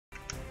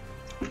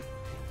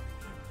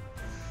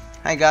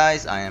Hi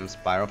guys, I am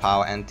Spiral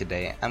Power and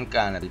today I'm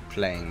gonna be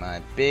playing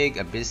my big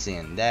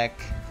abyssian deck.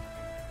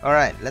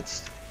 Alright,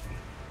 let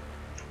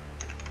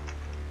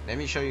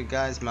me show you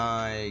guys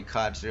my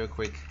cards real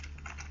quick.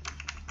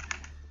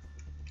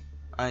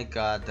 I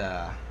got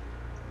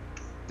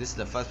this is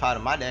the first part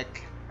of my deck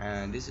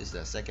and this is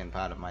the second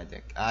part of my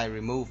deck. I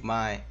removed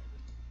my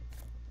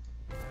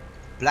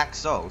black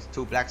souls,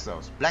 two black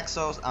souls. Black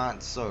souls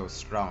aren't so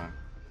strong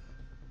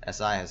as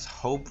I had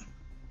hoped.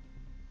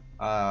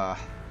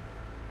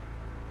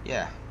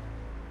 Yeah.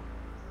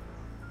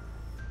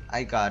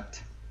 I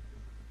got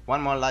one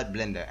more light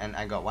blender and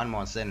I got one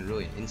more Zen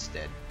Ruin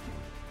instead.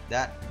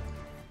 That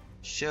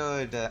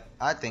should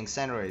I think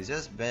Senra is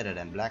just better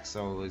than Black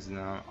Soul is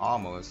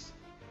almost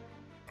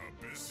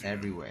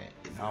everywhere.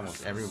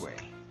 Almost everywhere.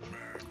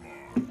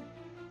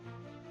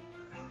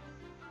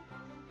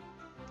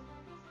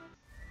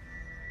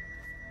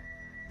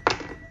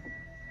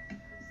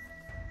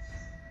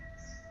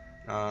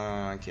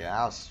 Okay,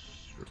 I'll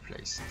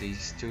replace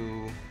these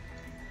two.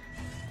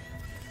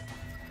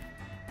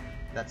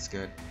 That's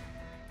good.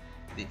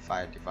 Deep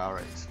Fire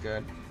Devourer is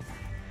good.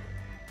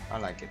 I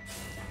like it.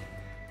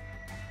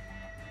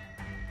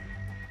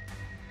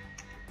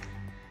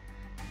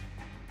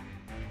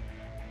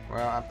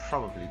 Well, I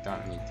probably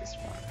don't need this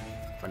one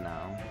for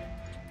now.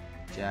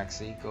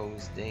 Jaxie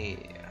goes there.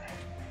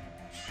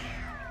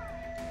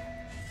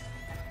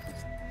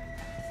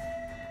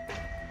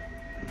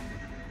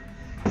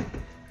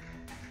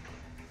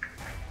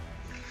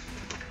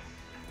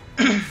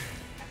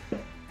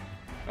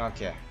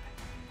 Okay.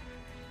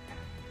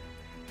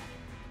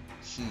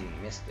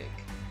 Healing Mystic.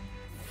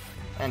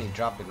 And he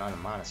dropped it on a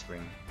Mana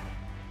Spring.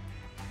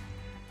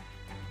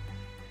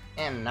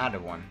 And another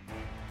one.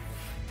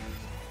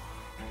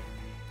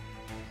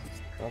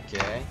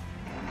 Okay.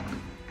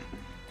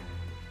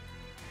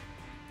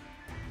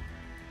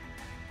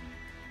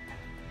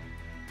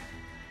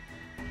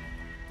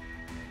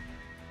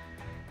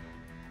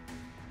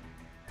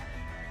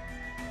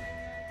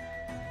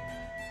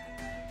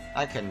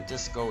 I can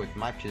just go with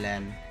my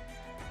plan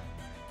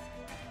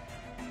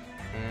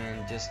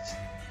and just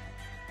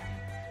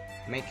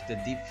make the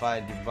Deep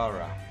Fire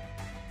Devourer.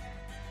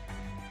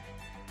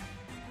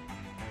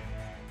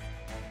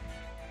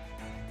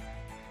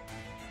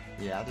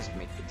 Yeah, I'll just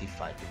make the Deep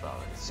Fire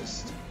Devourer. It's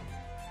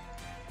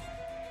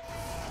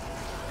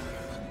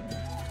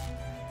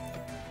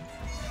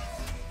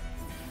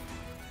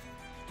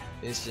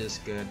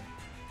just good.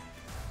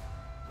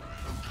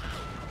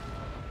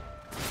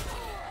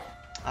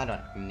 I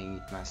don't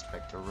need my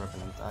Spectral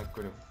Revenant. I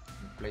could have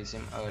replaced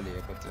him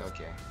earlier, but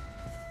okay.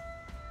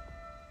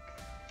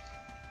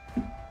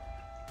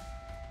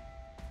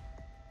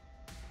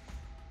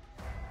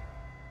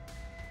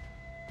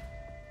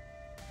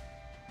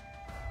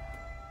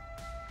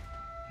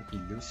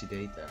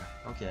 Elucidator.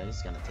 Okay,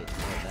 he's gonna take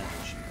more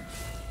damage.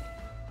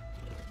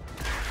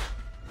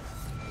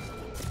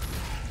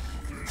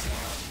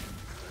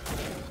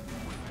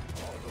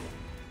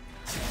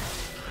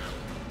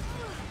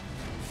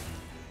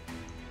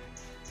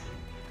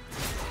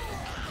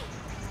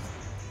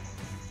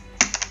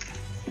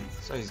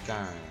 So he's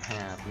gonna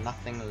have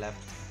nothing left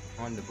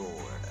on the board.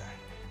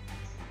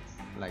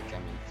 Like, I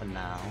mean, for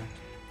now.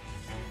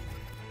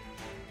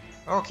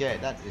 Okay,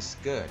 that is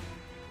good.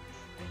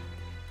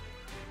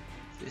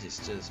 This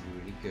is just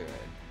really good.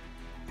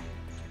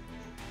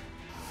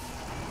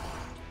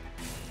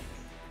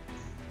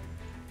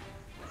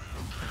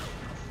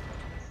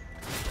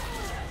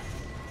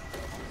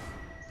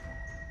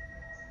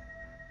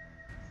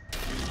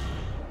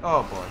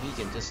 Oh boy, he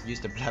can just use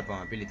the Blood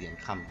Bomb ability and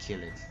come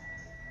kill it.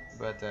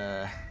 But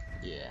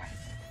yeah,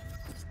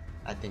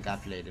 I think I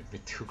played it a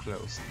bit too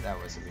close. That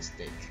was a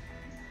mistake.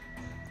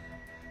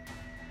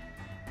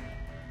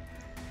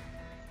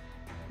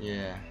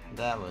 Yeah,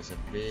 that was a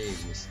big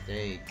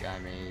mistake I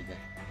made.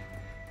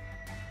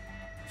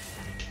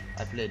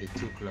 I played it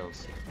too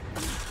close.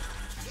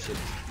 Shit,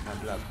 my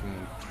blood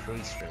being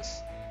free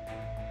stress.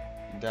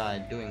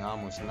 Died doing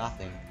almost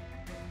nothing.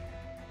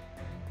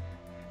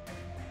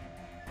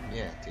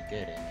 Yeah, to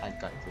get it, I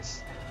got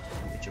this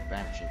Ritual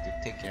Banishing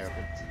to take care of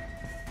it.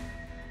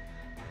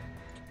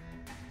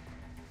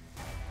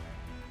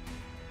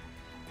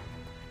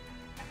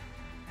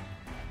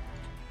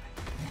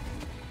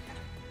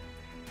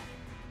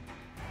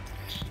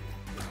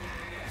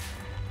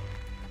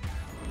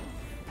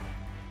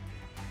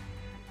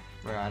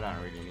 Well, I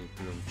don't really need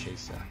Bloom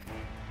Chaser.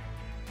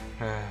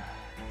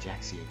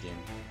 Jaxie again.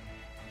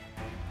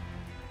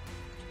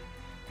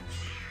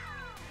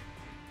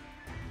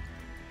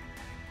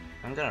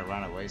 I'm gonna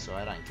run away so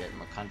I don't get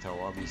Makanta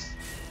Wobbies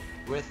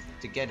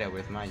together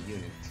with my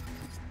unit.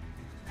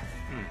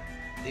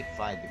 Deep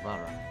Fire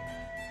Devourer.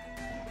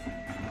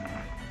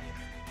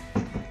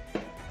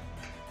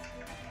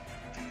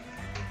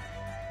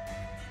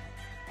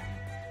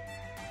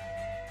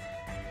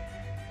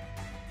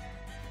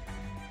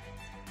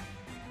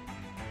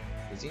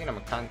 Is he gonna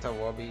Makanta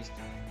Wobbies?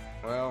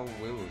 Well,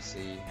 we will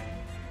see.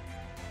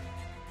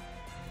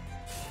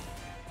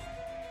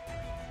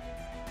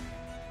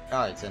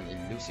 Oh, it's an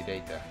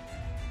Elucidator.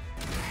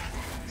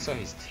 So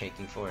he's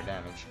taking 4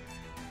 damage,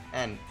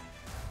 and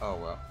oh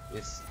well,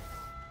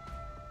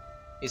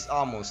 it's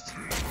almost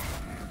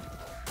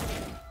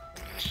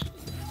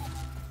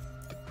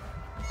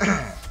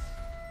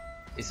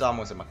it's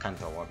almost a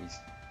Makanto Wobbies.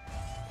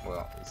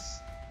 Well,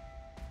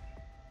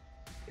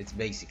 it's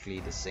basically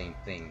the same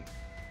thing.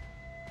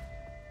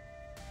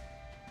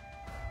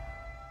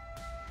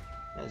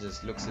 It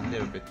just looks a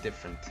little bit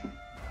different.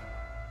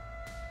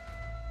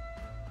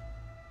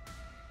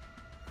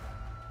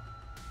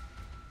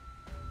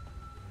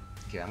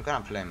 Okay, I'm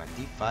gonna play my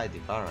D5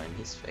 Devourer in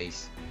his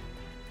face.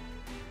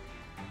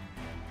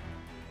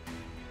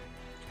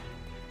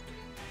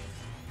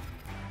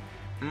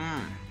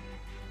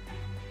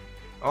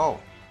 Oh,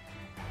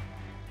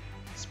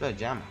 Spell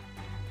Jammer.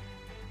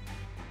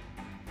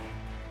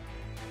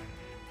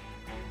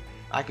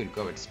 I could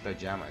go with Spell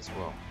Jammer as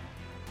well.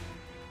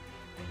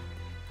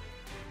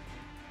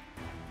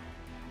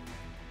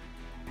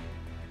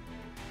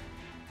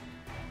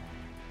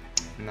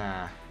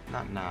 Nah,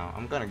 not now.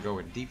 I'm gonna go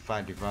with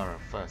D5 Devourer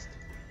first.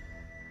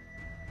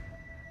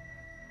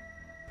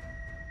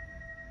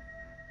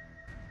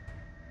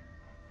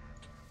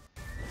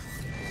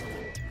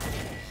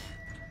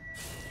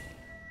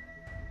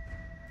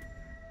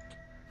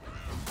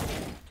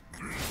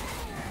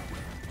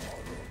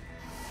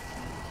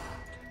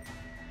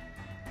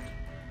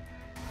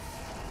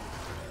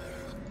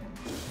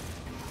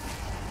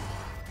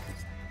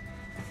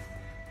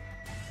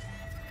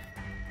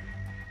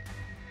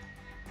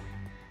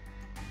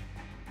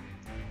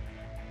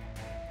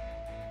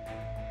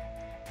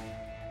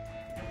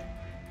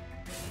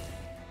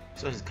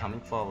 So he's coming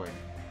forward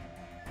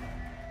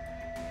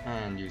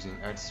and using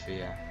Earth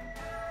Sphere.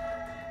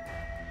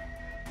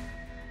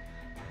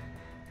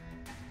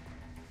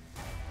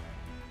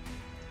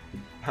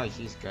 Oh,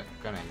 he's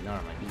gonna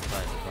ignore my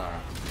D5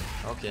 Devourer.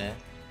 Okay.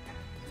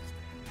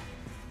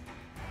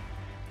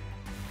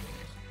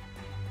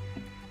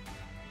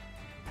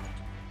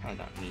 I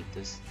don't need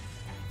this.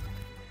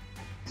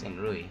 Send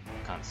Rui.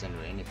 Can't send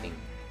Rui anything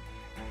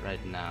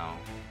right now.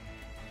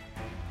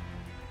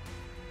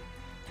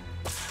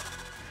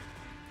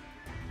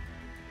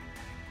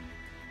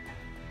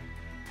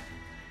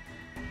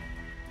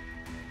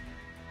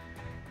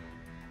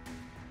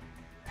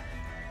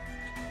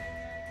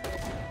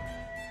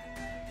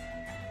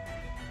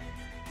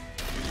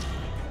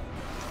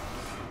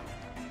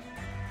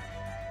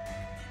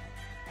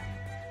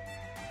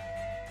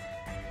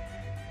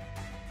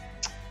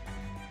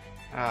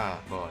 Ah,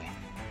 boy.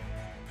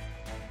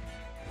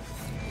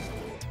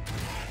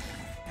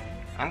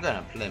 I'm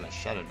gonna play my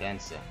Shadow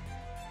Dancer.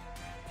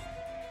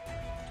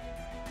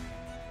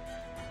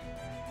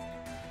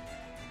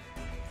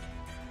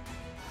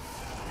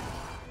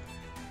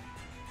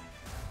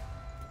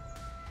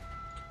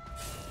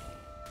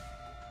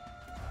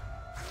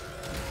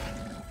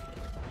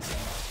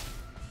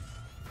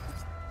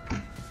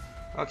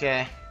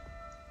 Okay.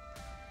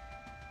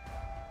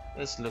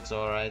 This looks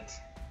alright.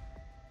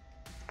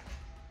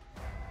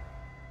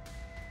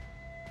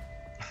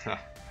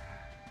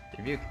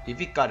 If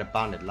you got a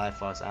bounded life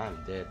force, I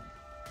am dead.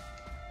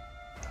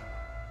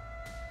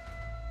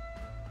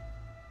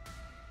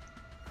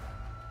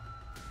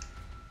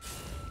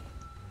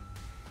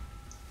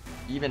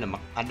 Even an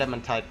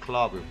adamantite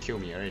claw will kill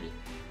me already.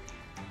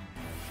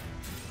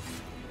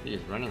 He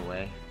is running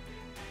away.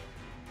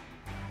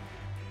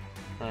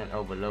 And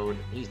overload.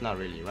 He's not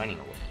really running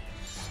away.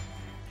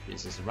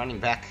 He's just running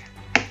back.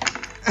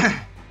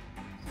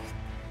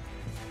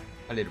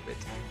 A little bit.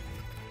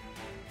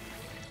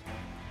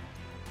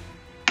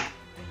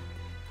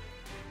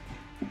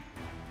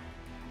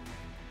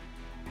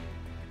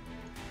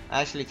 I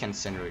actually can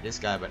send Rui this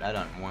guy, but I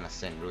don't want to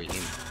send Rui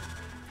him.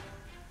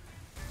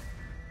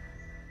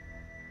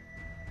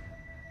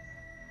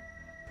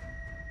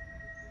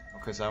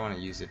 Because I want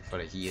to use it for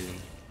the healing.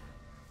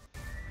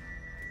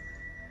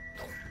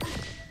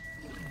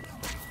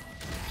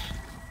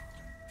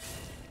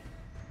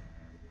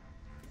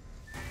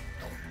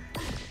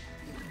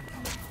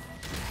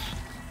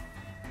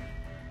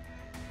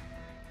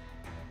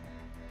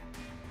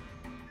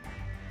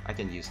 I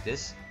can use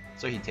this.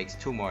 So he takes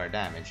 2 more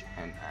damage,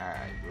 and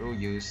I will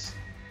use.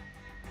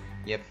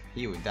 Yep,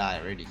 he will die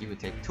already. He will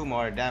take 2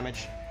 more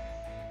damage,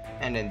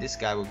 and then this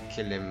guy will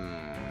kill him.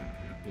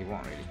 He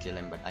won't really kill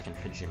him, but I can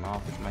finish him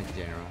off with my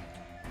general.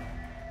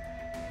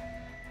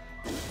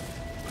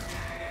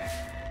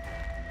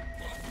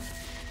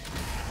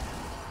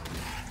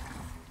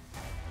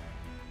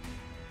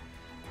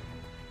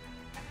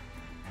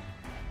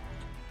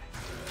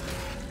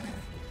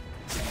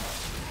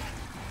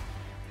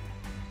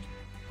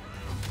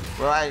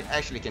 Well, I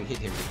actually can hit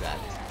him with that,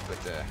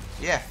 but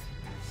yeah,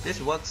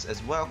 this works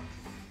as well.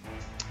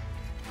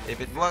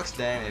 If it works,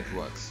 then it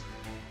works.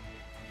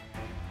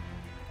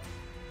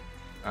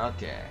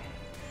 Okay.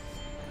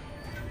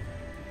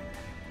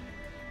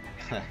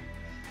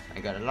 I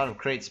got a lot of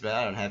crates, but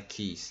I don't have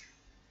keys.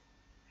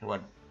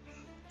 What?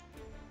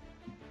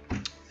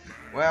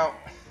 Well.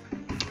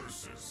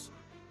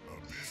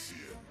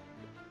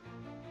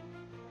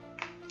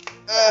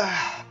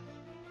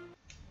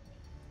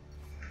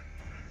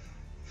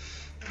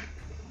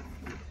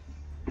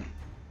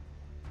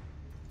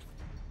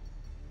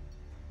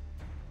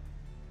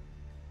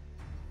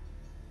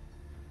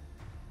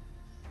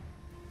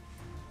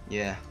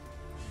 Yeah.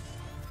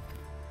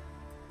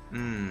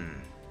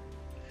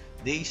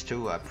 These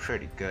two are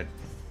pretty good.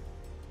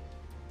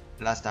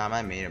 Last time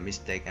I made a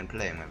mistake and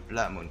playing my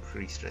Blood Moon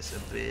Priestess a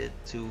bit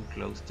too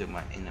close to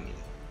my enemy.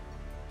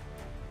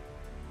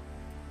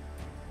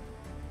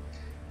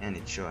 And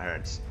it sure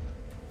hurts.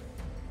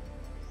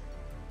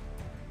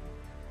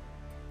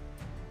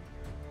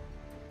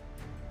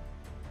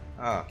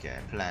 Okay,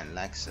 plan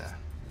Laxa.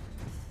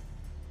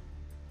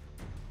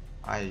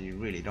 I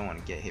really don't want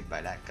to get hit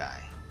by that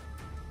guy.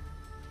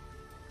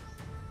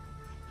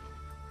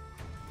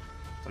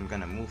 So I'm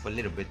gonna move a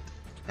little bit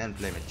and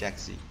play my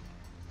Jaxi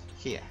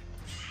here.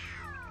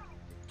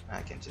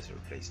 I can just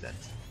replace that.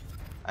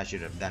 I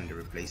should have done the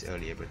replace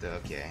earlier, but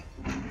okay.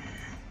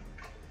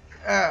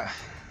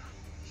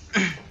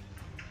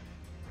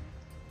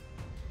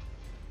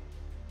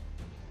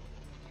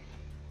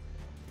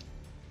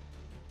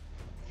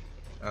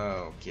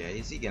 Okay,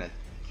 is he gonna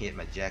hit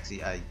my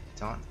Jaxi? I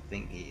don't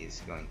think he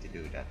is going to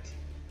do that.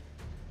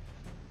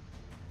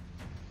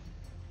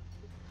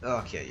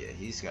 Okay, yeah,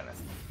 he's gonna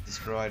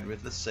destroy it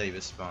with the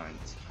Saber Spine.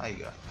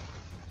 Tiger.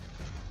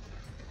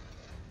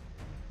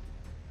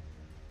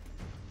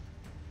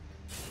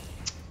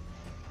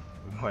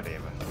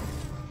 Whatever.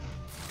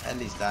 At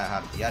least I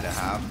have the other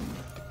half.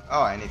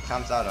 Oh, and it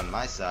comes out on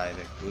my side.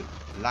 Good.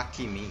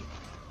 Lucky me.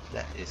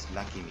 That is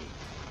lucky me.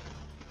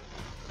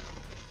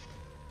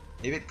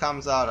 If it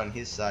comes out on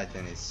his side,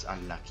 then it's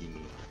unlucky me.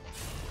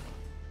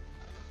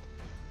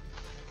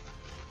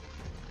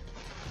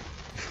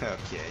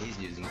 Okay, he's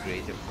using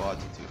greater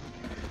fortitude.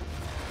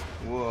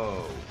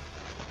 Whoa.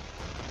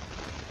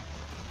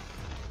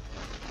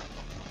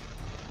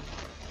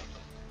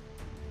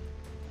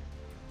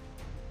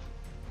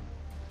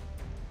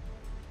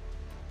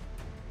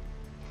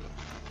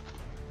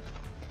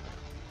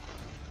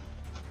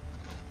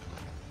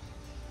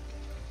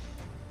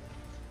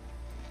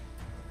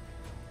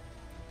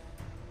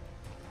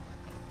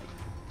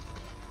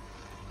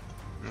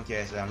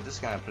 Okay, so I'm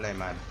just gonna play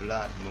my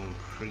Blood Moon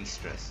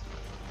Priestess.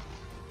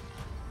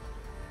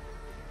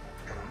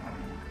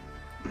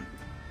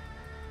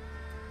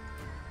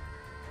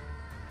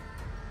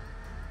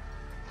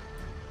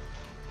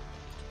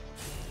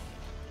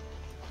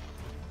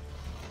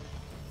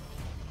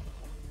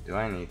 Do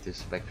I need this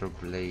Spectral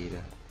Blade?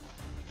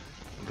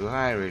 Do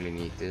I really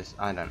need this?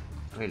 I don't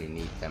really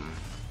need them.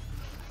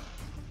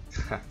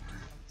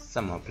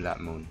 Some more Blood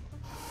Moon.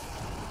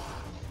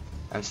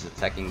 I'm just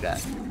attacking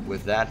that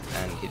with that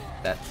and hit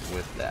that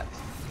with that.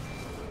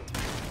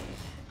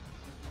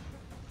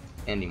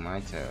 Ending my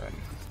turn.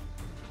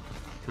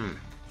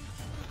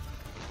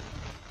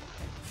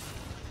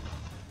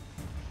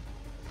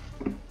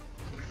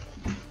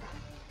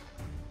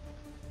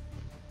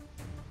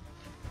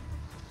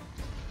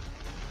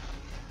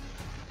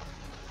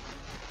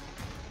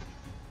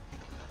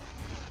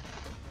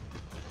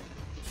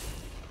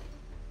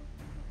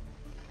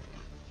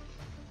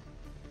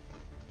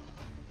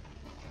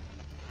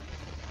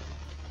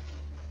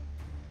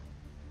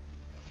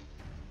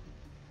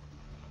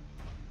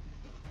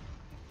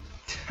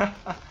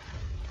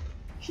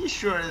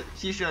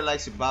 He sure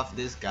likes to buff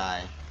this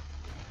guy.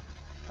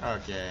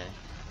 Okay.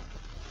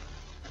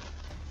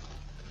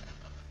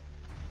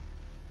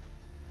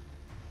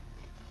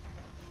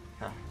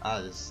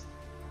 I'll just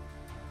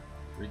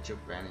reach up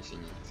vanishing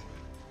it.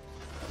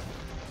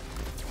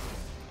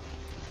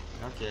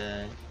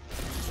 Okay.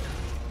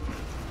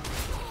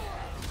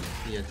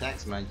 He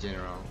attacks my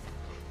general.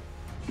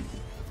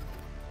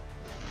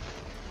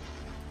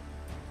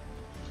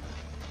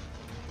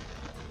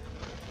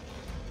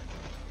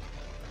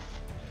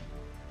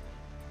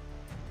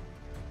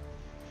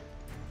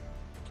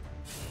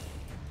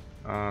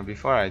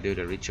 Before I do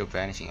the ritual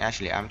banishing,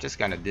 actually I'm just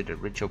gonna do the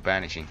ritual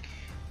banishing,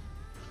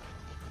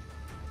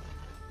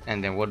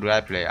 and then what do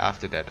I play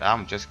after that?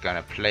 I'm just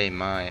gonna play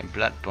my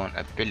Bloodborne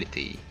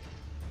ability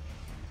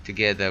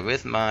together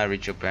with my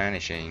ritual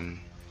banishing.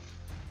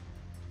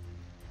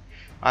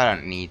 I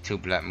don't need 2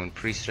 Blood Moon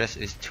Priestess,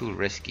 it's too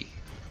risky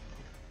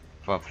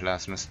for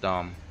Plasma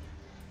Storm.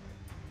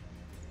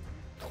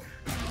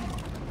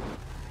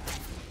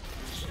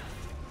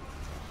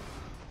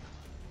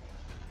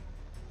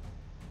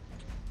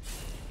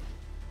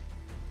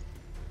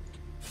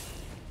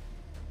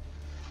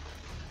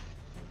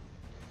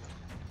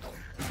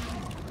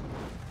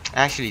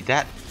 Actually,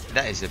 that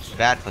is a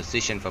bad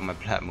position for my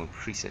Blood Moon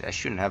Priestess. I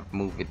shouldn't have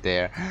moved it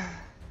there.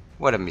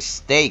 What a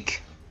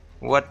mistake!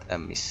 What a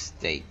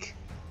mistake!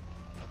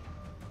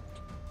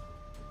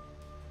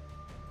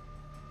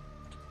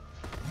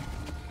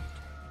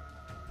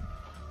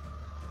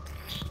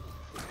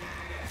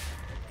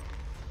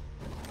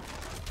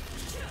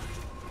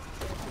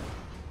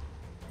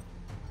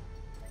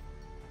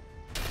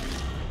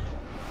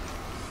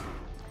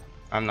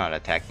 I'm not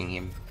attacking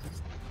him.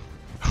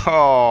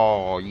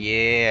 Oh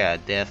yeah,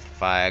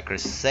 Deathfire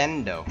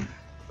Crescendo.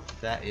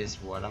 That is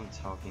what I'm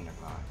talking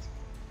about.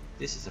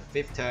 This is a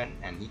 5th turn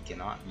and he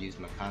cannot use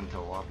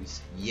Macanto Orbis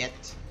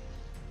yet.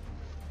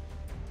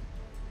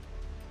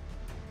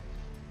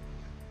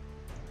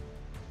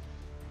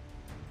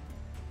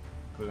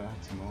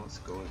 Flatmore's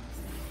going.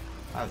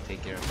 I'll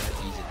take care of that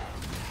easily.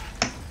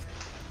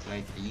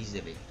 Like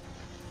easily.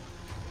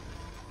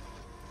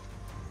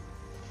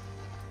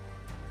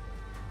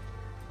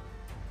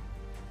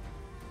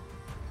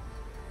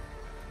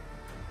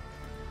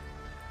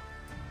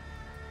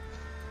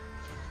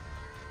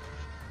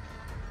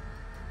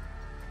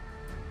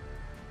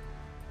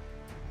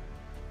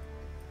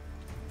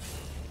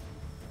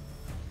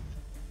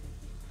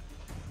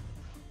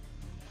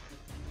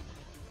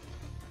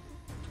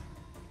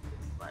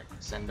 Right,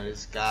 send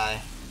this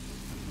guy.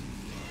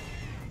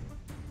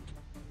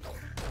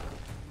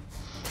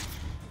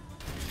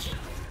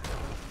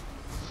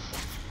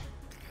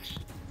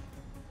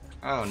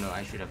 Oh no,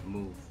 I should have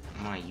moved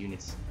my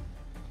units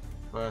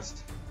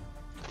first.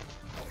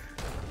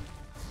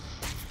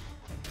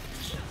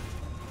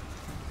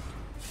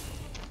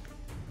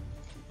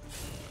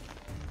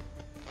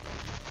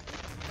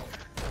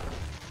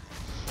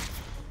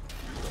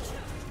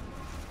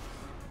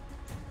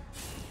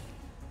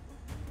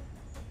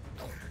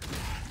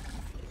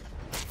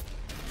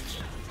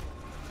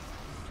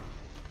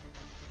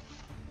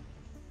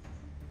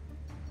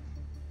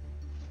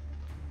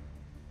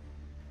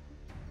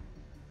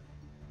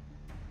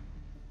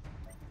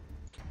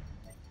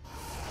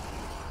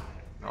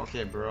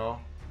 Okay, bro.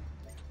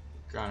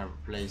 Gonna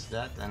replace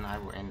that, and I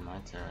will end my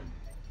turn.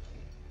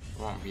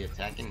 Won't be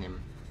attacking him.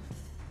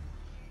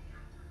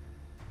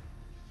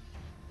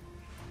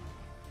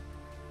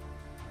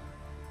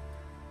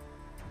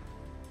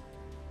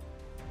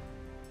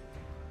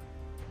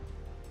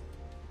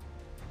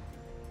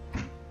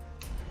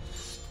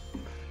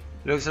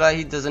 Looks like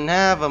he doesn't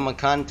have a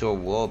Macanto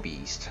War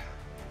Beast.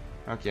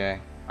 Okay,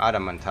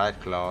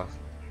 Adamantite Claw.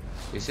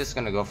 He's just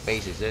gonna go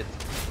faces it.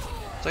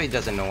 So he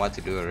doesn't know what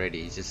to do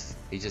already. He's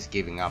just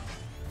giving up.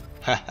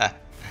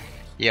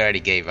 He already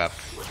gave up.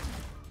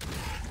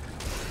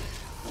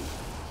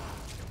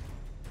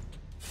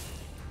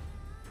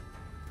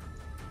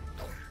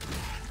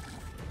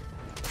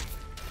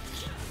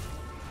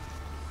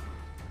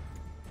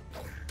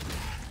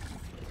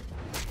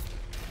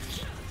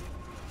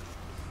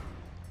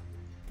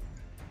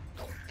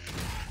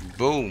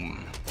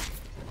 Boom.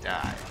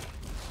 Die.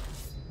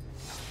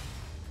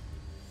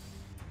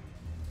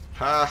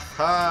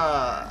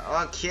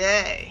 Haha.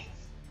 Okay.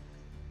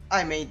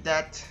 I made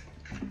that.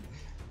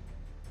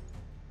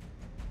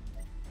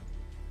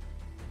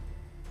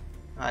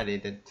 I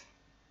did it.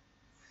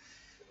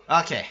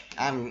 Okay,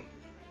 I'm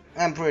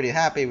pretty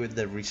happy with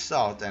the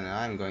result, and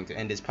I'm going to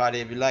end this party.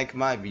 If you like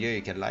my video,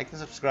 you can like and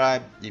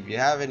subscribe. If you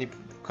have any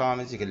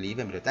comments, you can leave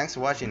them below. Thanks for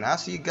watching. I'll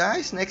see you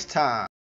guys next time.